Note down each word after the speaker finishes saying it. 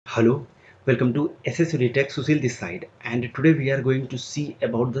Hello, welcome to SCD Tech. Susil this side, and today we are going to see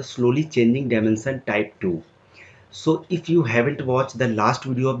about the slowly changing dimension type 2. So if you haven't watched the last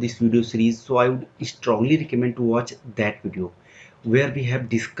video of this video series, so I would strongly recommend to watch that video where we have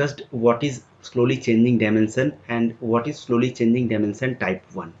discussed what is slowly changing dimension and what is slowly changing dimension type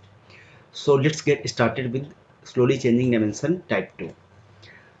 1. So let's get started with slowly changing dimension type 2.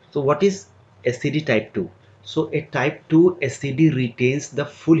 So what is SCD type 2? So a type 2 SCD retains the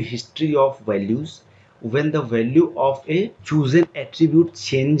full history of values. When the value of a chosen attribute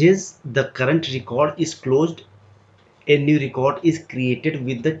changes, the current record is closed. A new record is created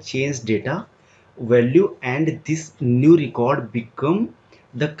with the changed data value, and this new record becomes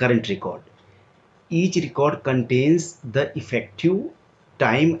the current record. Each record contains the effective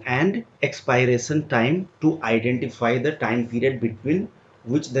time and expiration time to identify the time period between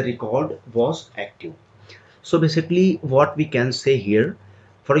which the record was active. So basically what we can say here,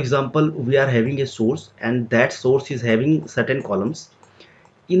 for example, we are having a source and that source is having certain columns.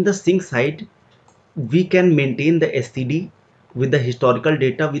 In the sync side, we can maintain the SCD with the historical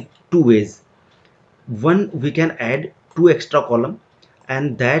data with two ways. One, we can add two extra column,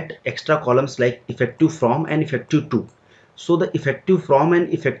 and that extra columns like effective from and effective to. So the effective from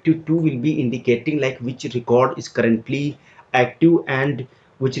and effective to will be indicating like which record is currently active and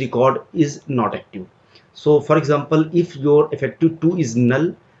which record is not active. So for example, if your effective to is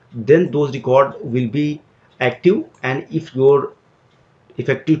null, then those record will be active, and if your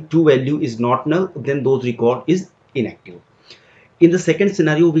effective to value is not null, then those record is inactive. In the second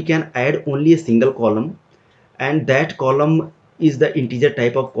scenario, we can add only a single column, and that column is the integer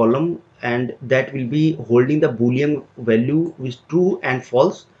type of column, and that will be holding the boolean value with true and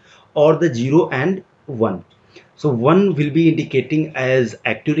false, or the 0 and 1. So 1 will be indicating as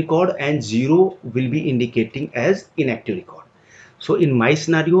active record and 0 will be indicating as inactive record. So in my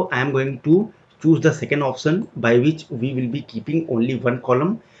scenario, I am going to choose the second option, by which we will be keeping only one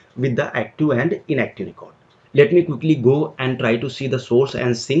column with the active and inactive record. Let me quickly go and try to see the source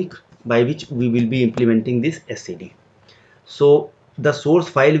and sink by which we will be implementing this SCD. So the source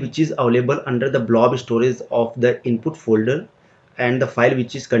file which is available under the blob storage of the input folder, and the file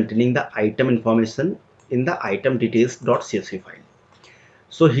which is containing the item information in the item details.csv file.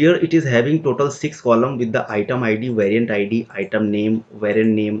 So here it is having total 6 columns with the item ID, variant ID, item name,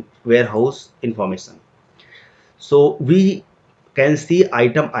 variant name, warehouse information. So we can see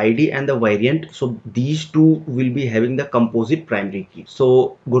item ID and the variant. So these two will be having the composite primary key.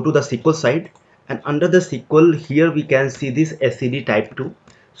 So go to the SQL side, and under the SQL here we can see this SCD type 2.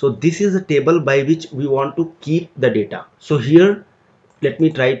 So this is a table by which we want to keep the data. So here let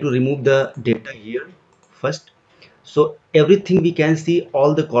me try to remove the data here first. So everything we can see,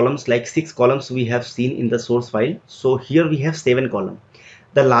 all the columns like 6 columns we have seen in the source file. So here we have 7 columns.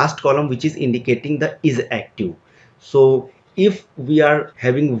 The last column which is indicating the is active. So if we are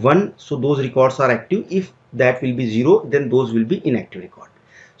having 1, so those records are active. If that will be 0, then those will be inactive record.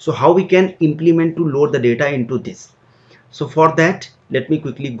 So how we can implement to load the data into this? So for that, let me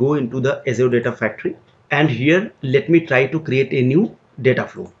quickly go into the Azure Data Factory, and here let me try to create a new data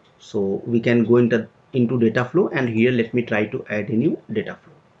flow. So we can go into data flow, and here let me try to add a new data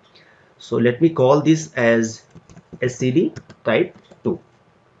flow. So let me call this as SCD type 2.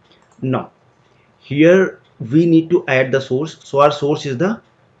 Now here we need to add the source. So our source is the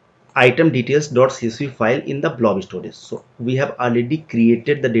item details.csv file in the blob storage. So we have already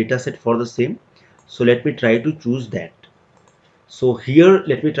created the dataset for the same. So let me try to choose that. So here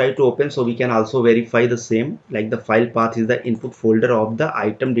let me try to open, so we can also verify the same, like the file path is the input folder of the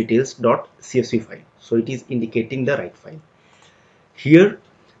item details.csv file. So it is indicating the right file. Here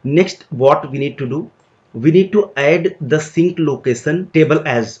next what we need to do, we need to add the sync location table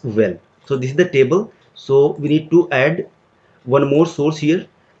as well. So this is the table. So we need to add one more source here,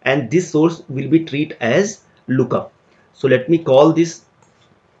 and this source will be treated as lookup. So let me call this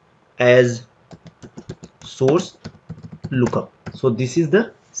as source lookup. So this is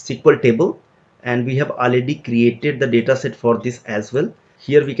the SQL table, and we have already created the data set for this as well.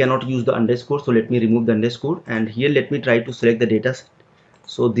 Here we cannot use the underscore, so let me remove the underscore, and here let me try to select the data set.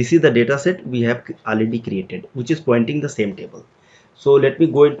 So this is the data set we have already created, which is pointing the same table. So let me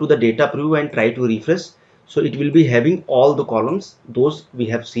go into the data preview and try to refresh. So it will be having all the columns those we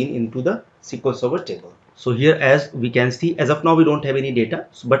have seen into the SQL Server table. So here, as we can see, as of now we don't have any data,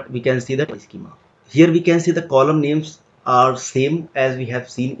 but we can see the schema. Here we can see the column names are same as we have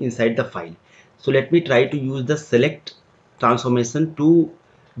seen inside the file. So let me try to use the select transformation to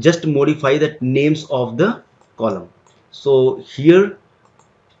just modify the names of the column. So here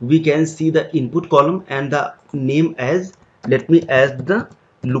we can see the input column and the name as, let me add the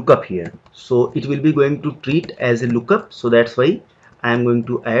lookup here, so it will be going to treat as a lookup. So that's why I am going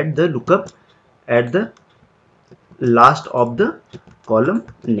to add the lookup at the last of the column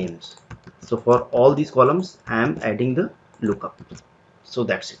names. So for all these columns I am adding the lookup. So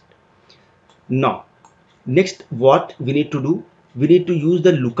that's it. Now next what we need to do, we need to use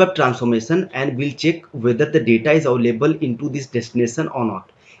the lookup transformation and we'll check whether the data is available into this destination or not.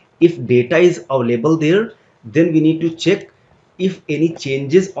 If data is available there, then we need to check if any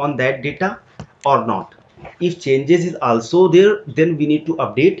changes on that data or not. If changes is also there, then we need to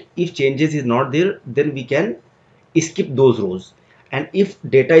update. If changes is not there, then we can skip those rows. And if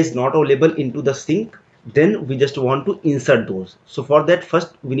data is not available into the sync, then we just want to insert those. So for that,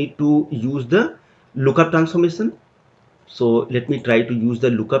 first we need to use the lookup transformation. So let me try to use the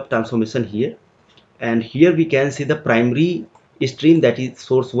lookup transformation here, and here we can see the primary stream, that is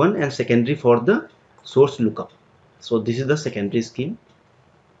source 1, and secondary for the source lookup. So this is the secondary scheme.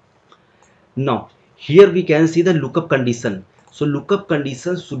 Now here we can see the lookup condition. So lookup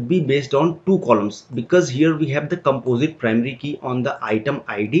condition should be based on two columns, because here we have the composite primary key on the item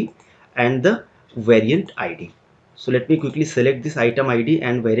ID and the variant ID. So let me quickly select this item ID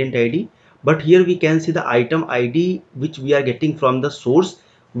and variant ID. But here we can see the item ID which we are getting from the source,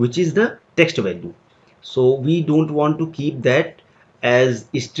 which is the text value. So we don't want to keep that as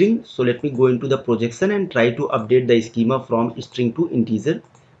string. So let me go into the projection and try to update the schema from string to integer,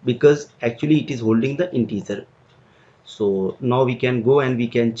 because actually it is holding the integer. So now we can go and we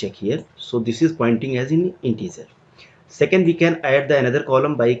can check here. So this is pointing as in integer. Second, we can add the another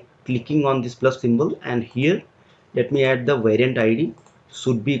column by clicking on this plus symbol, and here let me add the variant ID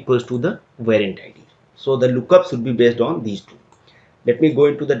should be equals to the variant ID. So the lookup should be based on these two. Let me go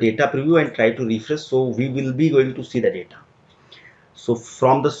into the data preview and try to refresh. So we will be going to see the data. So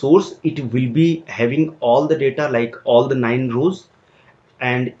from the source, it will be having all the data, like all the 9 rows,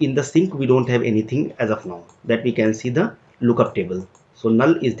 and in the sync we don't have anything as of now, that we can see the lookup table. So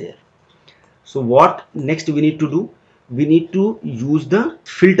null is there. So what next we need to do, we need to use the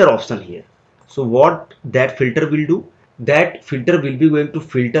filter option here. So what that filter will do, that filter will be going to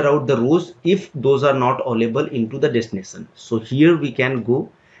filter out the rows if those are not available into the destination. So here we can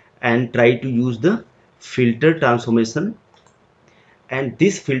go and try to use the filter transformation, and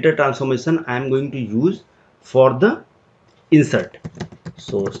this filter transformation I am going to use for the insert.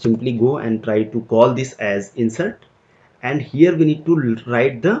 So simply go and try to call this as insert, and here we need to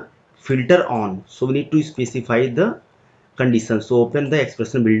write the filter on. So we need to specify the condition. So open the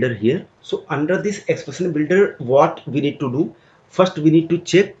expression builder here. So under this expression builder, what we need to do, first we need to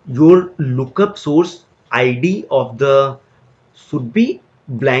check your lookup source ID of the should be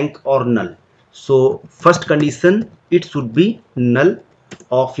blank or null. So first condition, it should be null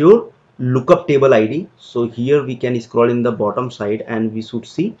of your lookup table ID. So here we can scroll in the bottom side and we should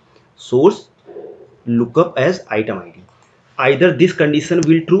see source lookup as item ID. Either this condition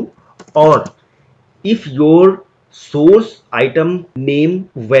will true, or if your source item name,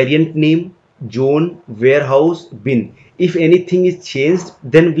 variant name, zone, warehouse, bin, if anything is changed,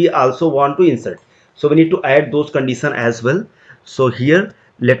 then we also want to insert. So we need to add those conditions as well. So here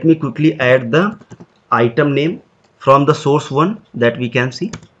let me quickly add the item name from the source 1, that we can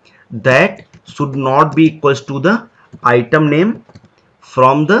see that should not be equals to the item name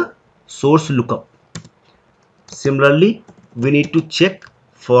from the source lookup. Similarly, we need to check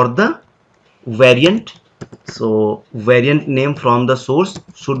for the variant. So variant name from the source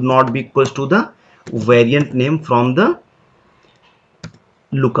should not be equals to the variant name from the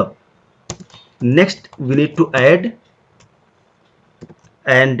lookup. Next we need to add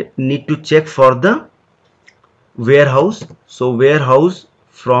and need to check for the warehouse. So warehouse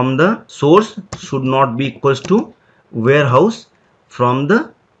from the source should not be equals to warehouse from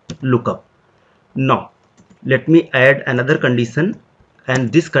the lookup. Now let me add another condition,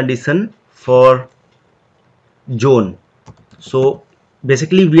 and this condition for zone. So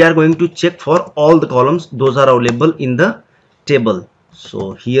basically we are going to check for all the columns those are available in the table.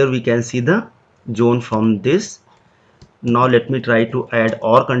 So here we can see the zone from this. Now let me try to add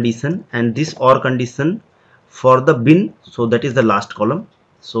OR condition, and this OR condition for the bin, so that is the last column.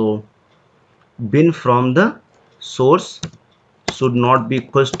 So bin from the source should not be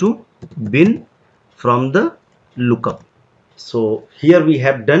equals to bin from the lookup. So here we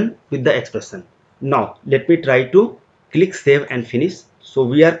have done with the expression. Now let me try to click save and finish. So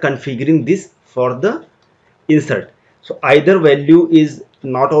we are configuring this for the insert. So either value is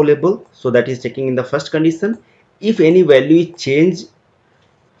not available, so that is checking in the first condition. If any value is changed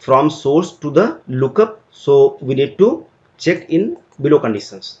from source to the lookup, so we need to check in below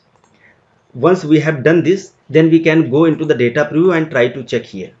conditions. Once we have done this, then we can go into the data preview and try to check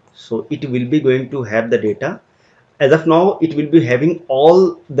here. So it will be going to have the data. As of now, it will be having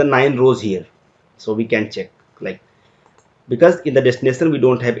all the 9 rows here. So we can check, like, because in the destination we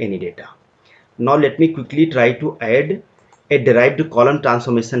don't have any data. Now let me quickly try to add a derived column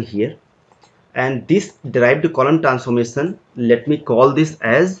transformation here. And this derived column transformation, let me call this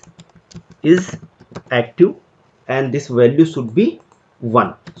as is active, and this value should be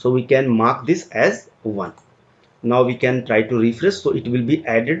 1. So we can mark this as 1. Now we can try to refresh, so it will be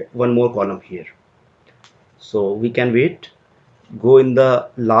added one more column here. So we can wait, go in the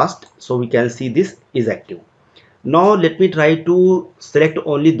last, so we can see this is active. Now let me try to select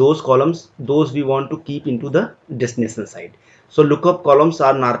only those columns those we want to keep into the destination side. So lookup columns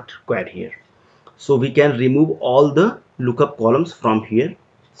are not required here, so we can remove all the lookup columns from here.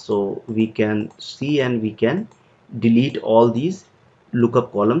 So we can see and we can delete all these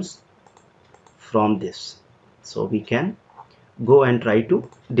lookup columns from this. So we can go and try to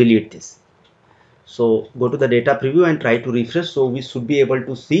delete this. So go to the data preview and try to refresh, so we should be able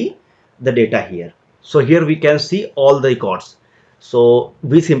to see the data here. So here we can see all the records. So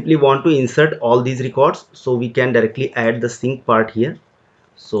we simply want to insert all these records, so we can directly add the sync part here.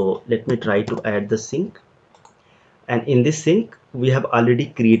 So let me try to add the sync, and in this sync we have already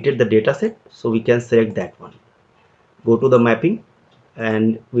created the data set, so we can select that one. Go to the mapping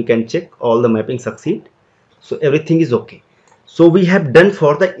and we can check all the mapping succeed, so everything is okay. So we have done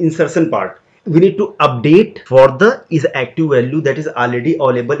for the insertion part. We need to update for the is active value that is already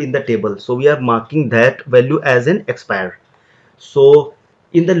available in the table, so we are marking that value as an expired. So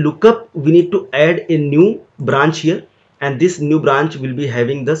in the lookup we need to add a new branch here, and this new branch will be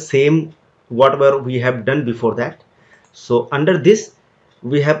having the same whatever we have done before that. So under this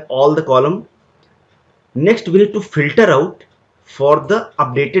we have all the column. Next we need to filter out for the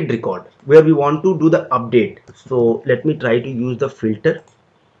updated record where we want to do the update. So let me try to use the filter.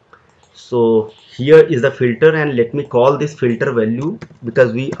 So here is the filter, and let me call this filter value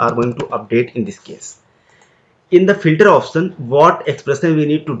because we are going to update in this case. In the filter option, what expression we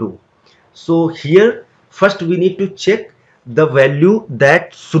need to do? So here first we need to check the value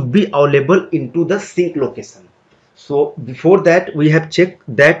that should be available into the sync location. So before that we have checked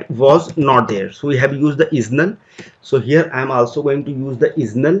that was not there, so we have used the is null. So here I am also going to use the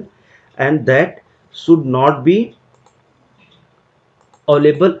is null, and that should not be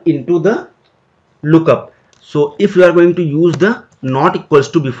available into the lookup. So if you are going to use the not equals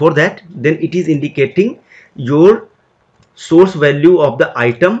to before that, then it is indicating your source value of the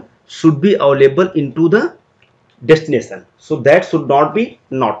item should be available into the destination. So that should not be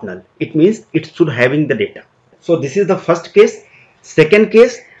not null. It means it should having the data. So this is the first case. Second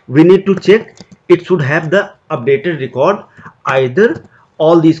case, we need to check it should have the updated record either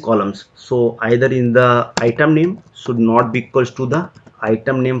all these columns. So either in the item name should not be equals to the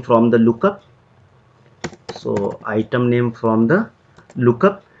item name from the lookup. So item name from the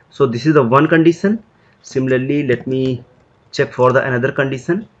lookup. So this is the one condition. Similarly, let me check for the another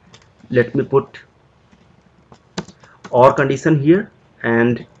condition. Let me put or condition here,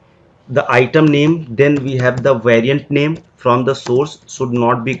 and the item name, then we have the variant name from the source should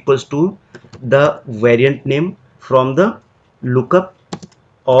not be equals to the variant name from the lookup,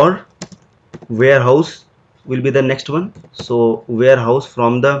 or warehouse will be the next one. So warehouse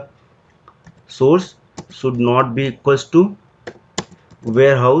from the source should not be equals to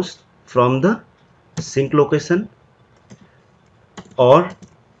warehouse from the sync location, or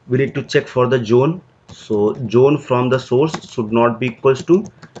we need to check for the zone. So zone from the source should not be equals to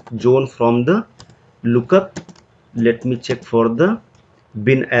zone from the lookup. Let me check for the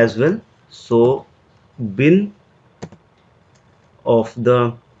bin as well. So bin of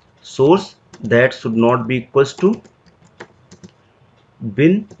the source, that should not be equals to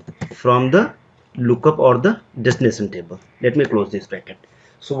bin from the lookup or the destination table. Let me close this bracket.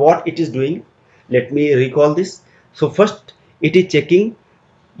 So what it is doing, let me recall this. So first it is checking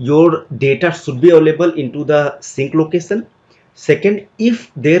your data should be available into the sync location. Second,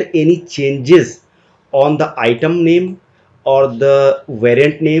 if there any changes on the item name or the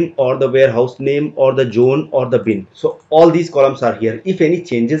variant name or the warehouse name or the zone or the bin, so all these columns are here. If any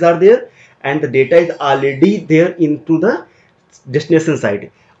changes are there and the data is already there into the destination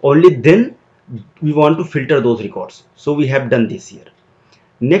side, only then we want to filter those records. So we have done this here.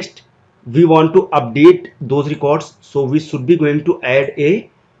 Next, we want to update those records, so we should be going to add a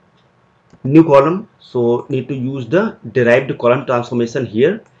new column. So need to use the derived column transformation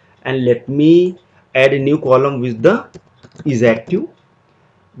here, and let me add a new column with the is active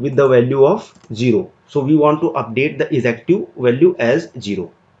with the value of 0. So we want to update the is active value as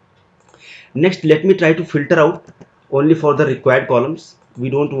 0. Next, let me try to filter out only for the required columns. We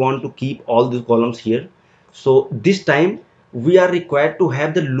don't want to keep all these columns here. So this time we are required to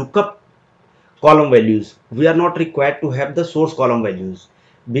have the lookup column values. We are not required to have the source column values,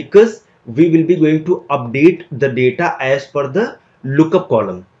 because we will be going to update the data as per the lookup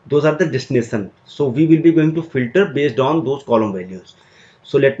column. Those are the destination. So we will be going to filter based on those column values.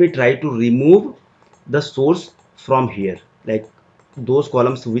 So let me try to remove the source from here, like those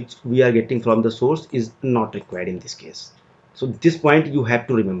columns which we are getting from the source is not required in this case. So this point you have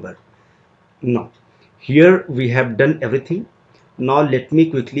to remember. Now here we have done everything. Now let me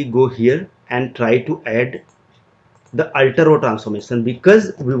quickly go here and try to add the alter row transformation,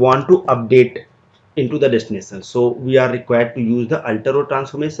 because we want to update into the destination. So we are required to use the alter row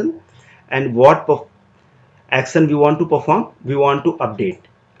transformation. And what action we want to perform? We want to update,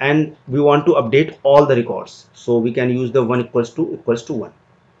 and we want to update all the records. So we can use the 1 equals to 1.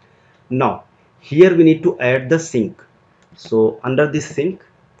 Now here we need to add the sync. So under this sync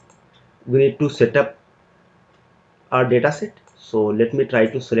we need to set up our data set. So let me try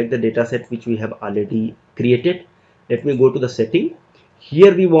to select the data set which we have already created. Let me go to the setting.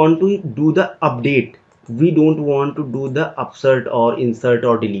 Here we want to do the update. We don't want to do the upsert or insert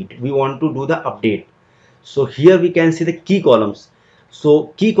or delete. We want to do the update. So here we can see the key columns. So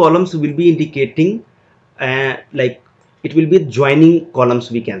key columns will be indicating like it will be joining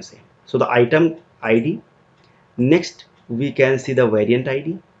columns, we can say. So the item ID, next we can see the variant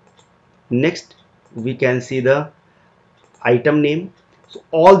ID, next we can see the item name. So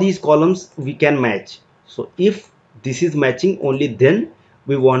all these columns we can match. So if this is matching, only then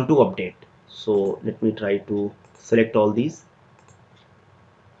we want to update. So let me try to select all these.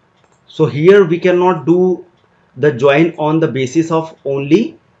 So here we cannot do the join on the basis of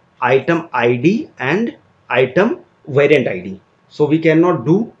only item ID and item variant ID. So we cannot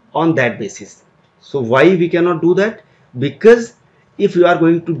do on that basis. So why we cannot do that? Because if you are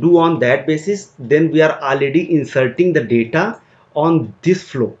going to do on that basis, then we are already inserting the data on this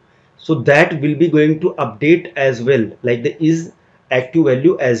flow. So that will be going to update as well, like the is active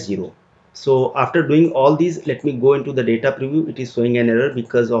value as 0. So after doing all these, let me go into the data preview. It is showing an error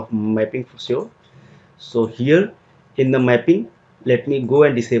because of mapping for sure. So here in the mapping, let me go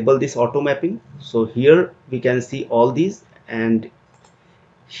and disable this auto mapping. So here we can see all these, and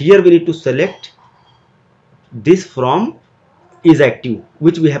here we need to select this from is active,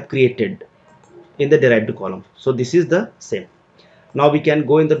 which we have created in the derived column. So this is the same. Now we can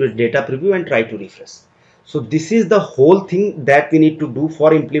go in the data preview and try to refresh. So this is the whole thing that we need to do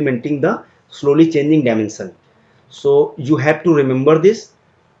for implementing the slowly changing dimension. So you have to remember this,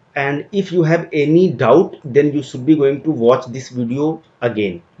 and if you have any doubt, then you should be going to watch this video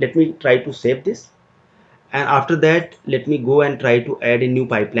again. Let me try to save this, and after that let me go and try to add a new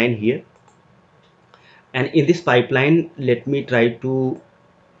pipeline here. And in this pipeline, let me try to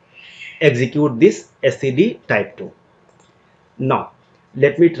execute this SCD type 2. Now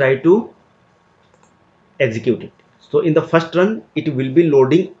let me try to execute it. So in the first run, it will be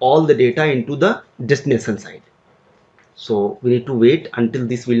loading all the data into the destination side. So we need to wait until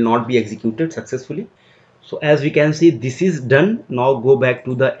this will not be executed successfully. So as we can see, this is done. Now go back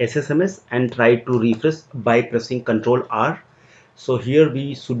to the SSMS and try to refresh by pressing Ctrl R. So here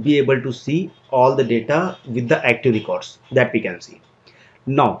we should be able to see all the data with the active records that we can see.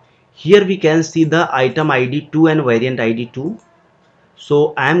 Now here we can see the item ID 2 and variant ID 2.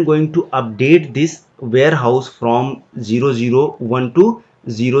 So I am going to update this warehouse from 001 to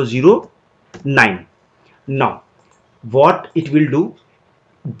 009. Now what it will do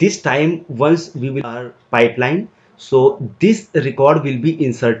this time, once we will our pipeline, so this record will be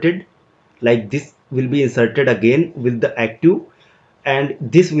inserted, like this will be inserted again with the active, and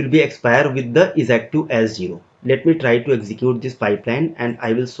this will be expire with the is active as 0. Let me try to execute this pipeline and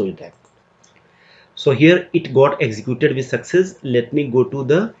I will show you that. So here it got executed with success. Let me go to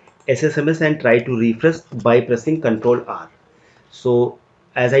the SSMS and try to refresh by pressing Ctrl R. So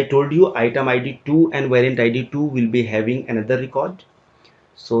as I told you, item ID 2 and variant ID 2 will be having another record.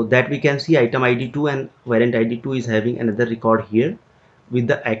 So that we can see item ID 2 and variant ID 2 is having another record here with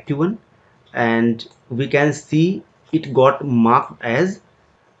the active one, and we can see it got marked as.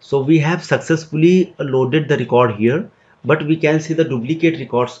 So we have successfully loaded the record here, but we can see the duplicate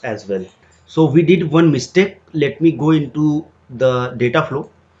records as well. So we did one mistake. Let me go into the data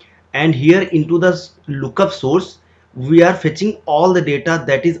flow, and here into the lookup source we are fetching all the data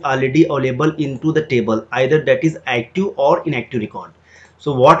that is already available into the table, either that is active or inactive record.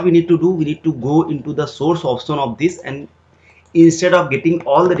 So what we need to do, we need to go into the source option of this, and instead of getting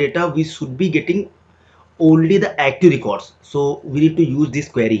all the data, we should be getting only the active records. So we need to use this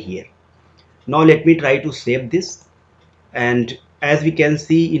query here. Now let me try to save this, and as we can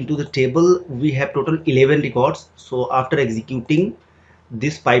see into the table we have total 11 records. So after executing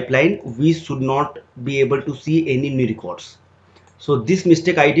this pipeline we should not be able to see any new records. So this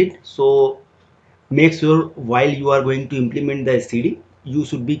mistake I did. So make sure while you are going to implement the SCD you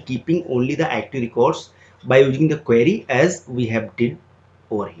should be keeping only the active records by using the query as we have did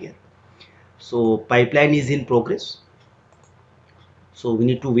over here. So pipeline is in progress, so we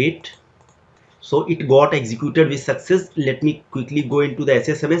need to wait. So it got executed with success. Let me quickly go into the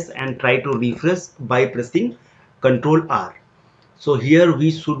SSMS and try to refresh by pressing Ctrl R. So here we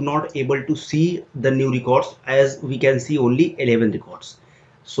should not able to see the new records, as we can see only 11 records.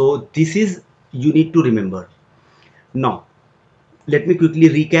 So this is you need to remember. Now let me quickly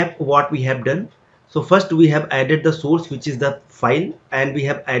recap what we have done. So first we have added the source, which is the file, and we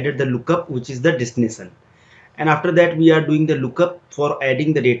have added the lookup, which is the destination. And after that we are doing the lookup for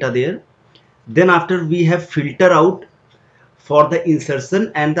adding the data there. Then after we have filter out for the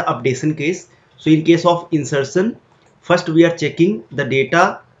insertion and the updation case. So in case of insertion, first we are checking the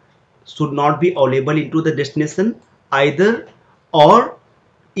data should not be available into the destination either, or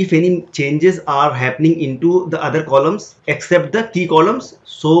if any changes are happening into the other columns except the key columns,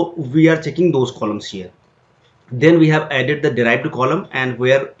 so we are checking those columns here. Then we have added the derived column, and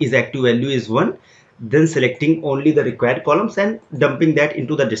where is active value is 1, then selecting only the required columns and dumping that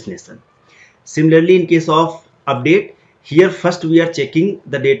into the destination. Similarly, in case of update, here first we are checking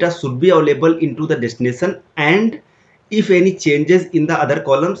the data should be available into the destination, and if any changes in the other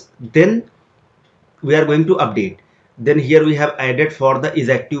columns then we are going to update. Then here we have added for the is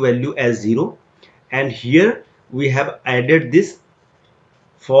active value as 0, and here we have added this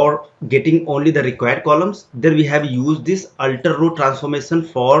for getting only the required columns. Then we have used this alter row transformation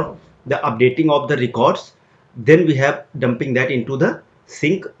for the updating of the records. Then we have dumping that into the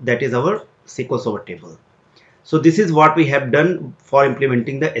sync, that is our sequence over table. So this is what we have done for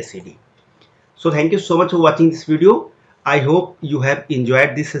implementing the SCD. So thank you so much for watching this video. I hope you have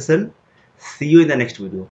enjoyed this session. See you in the next video.